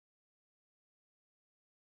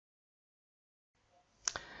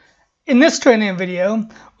In this training video,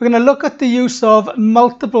 we're going to look at the use of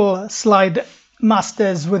multiple slide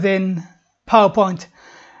masters within PowerPoint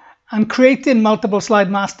and creating multiple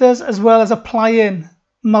slide masters as well as applying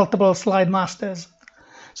multiple slide masters.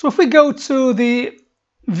 So if we go to the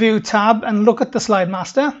View tab and look at the slide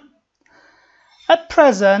master, at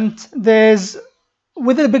present there's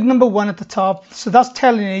with a big number 1 at the top, so that's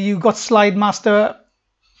telling you you've got slide master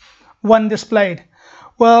 1 displayed.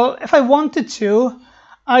 Well, if I wanted to,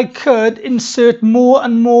 I could insert more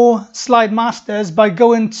and more slide masters by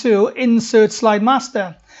going to Insert Slide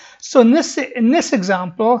Master. So in this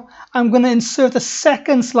example, I'm going to insert a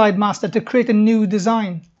second slide master to create a new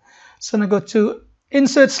design. So I'm going to go to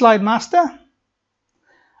Insert Slide Master.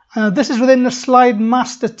 This is within the Slide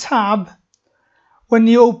Master tab when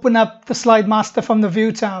you open up the Slide Master from the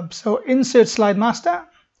View tab. So Insert Slide Master.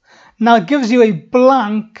 Now it gives you a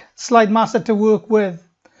blank slide master to work with.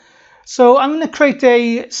 So I'm going to create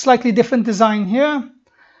a slightly different design here.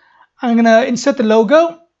 I'm going to insert the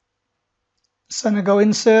logo. So I'm going to go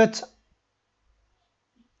Insert,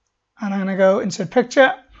 and I'm going to go Insert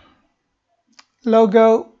Picture,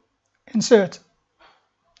 Logo, Insert.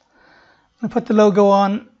 I'm going to put the logo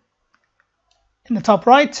on in the top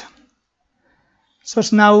right. So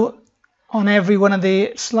it's now on every one of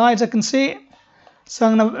the slides I can see. So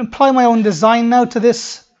I'm going to apply my own design now to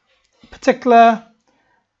this particular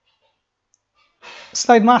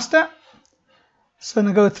slide master. So I'm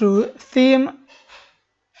going to go through Theme,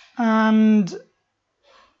 and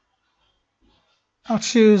I'll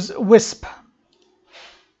choose Wisp.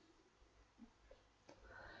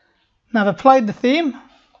 Now I've applied the theme.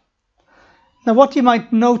 Now what you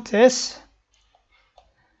might notice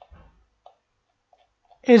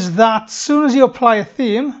is that as soon as you apply a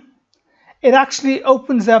theme, it actually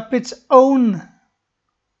opens up its own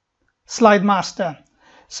slide master.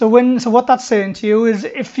 So what that's saying to you is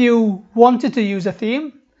if you wanted to use a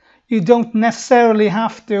theme, you don't necessarily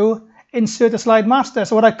have to insert a slide master.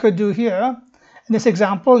 So what I could do here in this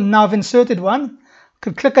example, now I've inserted one,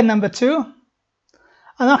 could click on number 2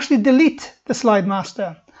 and actually delete the slide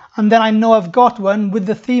master. And then I know I've got one with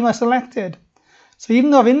the theme I selected. So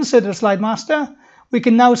even though I've inserted a slide master, we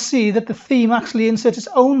can now see that the theme actually inserts its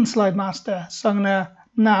own slide master. So I'm going to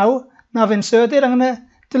now I've inserted, I'm going to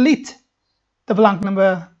delete the blank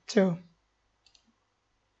number 2.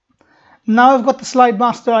 Now I've got the slide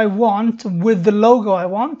master I want with the logo I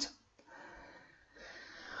want.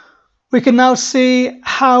 We can now see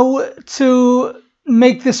how to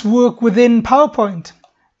make this work within PowerPoint.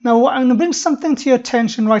 Now I'm going to bring something to your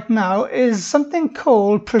attention right now is something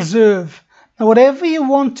called Preserve. Now whatever you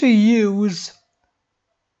want to use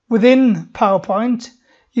within PowerPoint,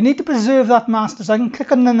 you need to preserve that master. So I can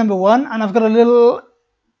click on the number 1 and I've got a little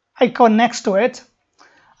icon next to it,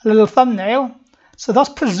 a little thumbnail. So that's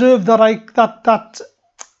preserved that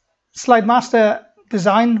slide master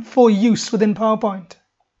design for use within PowerPoint.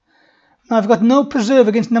 Now I've got no preserve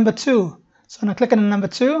against number 2. So I'm going to click on number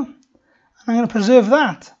 2 and I'm going to preserve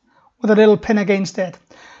that with a little pin against it.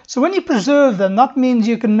 So when you preserve them, that means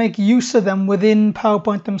you can make use of them within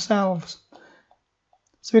PowerPoint themselves.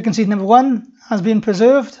 So we can see number 1 has been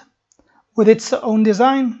preserved with its own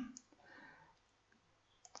design.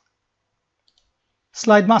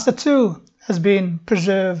 Slide Master 2 has been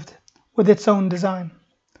preserved with its own design.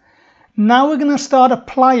 Now we're going to start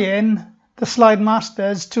applying the slide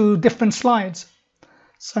masters to different slides.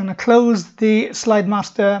 So I'm going to close the Slide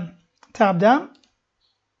Master tab down.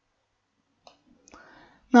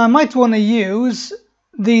 Now I might want to use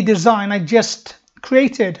the design I just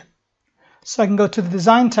created. So I can go to the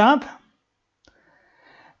Design tab.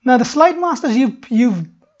 Now the slide masters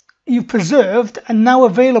you've preserved are now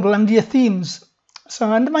available under your themes. So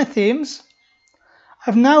under my themes,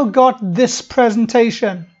 I've now got this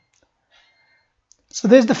presentation. So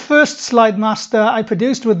there's the first slide master I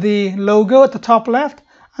produced with the logo at the top left,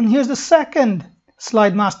 and here's the second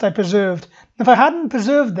slide master I preserved. If I hadn't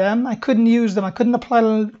preserved them, I couldn't use them. I couldn't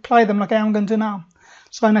apply them like I am going to now.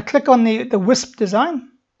 So I'm going to click on the Wisp design.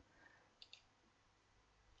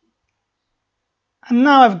 And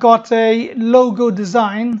now I've got a logo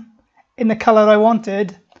design in the color I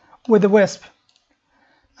wanted with the Wisp.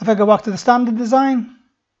 If I go back to the standard design,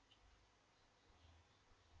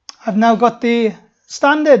 I've now got the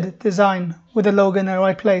standard design with the logo in the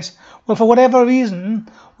right place. Well, for whatever reason,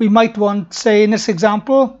 we might want, say in this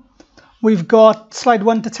example, we've got slide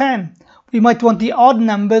 1 to 10. We might want the odd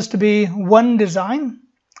numbers to be one design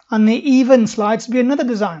and the even slides to be another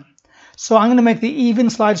design. So I'm going to make the even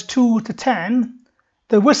slides 2 to 10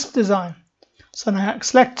 the Wisp design. So now I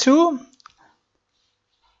select 2,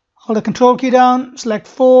 hold the control key down, select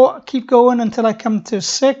 4, keep going until I come to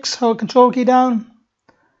 6, hold control key down,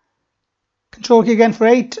 control key again for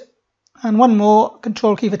 8, and one more,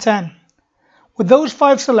 control key for 10. With those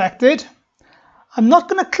 5 selected, I'm not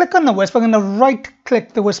going to click on the wisp, I'm going to right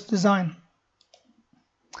click the wisp design.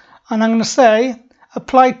 And I'm going to say,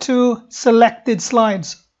 apply to selected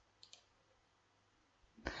slides.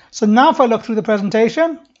 So now if I look through the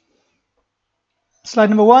presentation, slide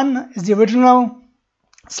number 1 is the original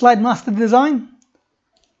slide master design.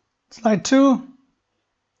 Slide 2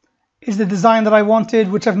 is the design that I wanted,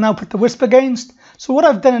 which I've now put the wisp against. So what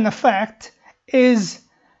I've done in effect is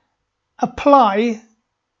apply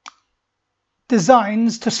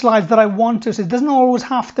designs to slides that I want to. So it doesn't always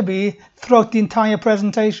have to be throughout the entire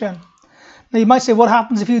presentation. Now you might say, what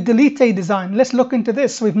happens if you delete a design? Let's look into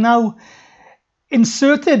this. So we've now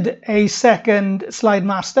inserted a second slide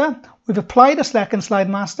master. We've applied a second slide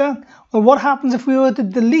master. Well, what happens if we were to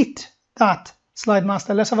delete that slide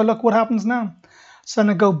master? Let's have a look what happens now. So I'm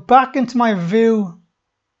going to go back into my view,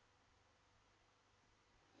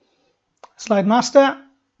 slide master,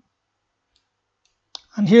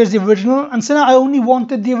 and here's the original. And so now I only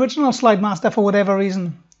wanted the original slide master for whatever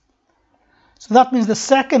reason. So that means the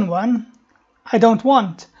second one I don't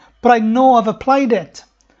want, but I know I've applied it.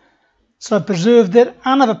 So I've preserved it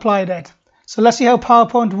and I've applied it. So let's see how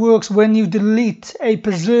PowerPoint works when you delete a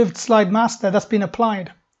preserved slide master that's been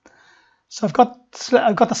applied. So I've got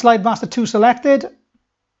the slide master 2 selected,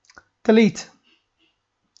 delete.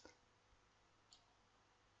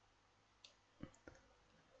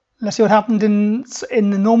 Let's see what happened in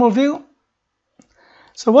the normal view.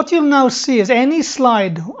 So what you'll now see is any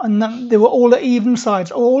slide, and they were all the even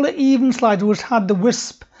slides, which had the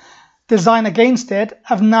wisp design against it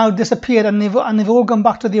have now disappeared, and they've all gone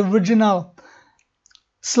back to the original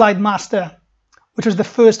slide master, which was the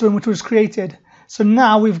first one which was created. So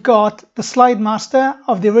now we've got the slide master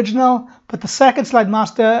of the original, but the second slide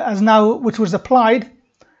master which was applied,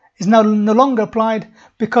 is now no longer applied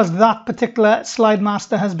because that particular slide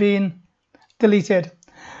master has been deleted.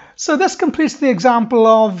 So this completes the example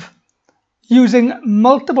of using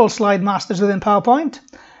multiple slide masters within PowerPoint,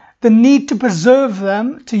 the need to preserve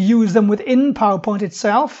them, to use them within PowerPoint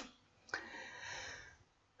itself,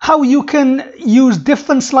 how you can use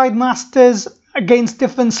different slide masters against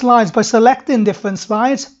different slides by selecting different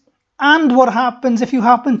slides, and what happens if you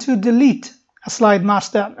happen to delete a slide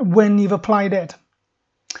master when you've applied it.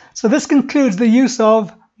 So this concludes the use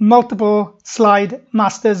of multiple slide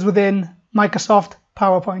masters within Microsoft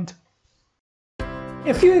PowerPoint.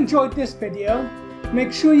 If you enjoyed this video,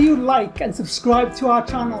 make sure you like and subscribe to our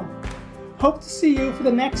channel. Hope to see you for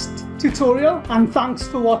the next tutorial, and thanks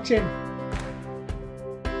for watching.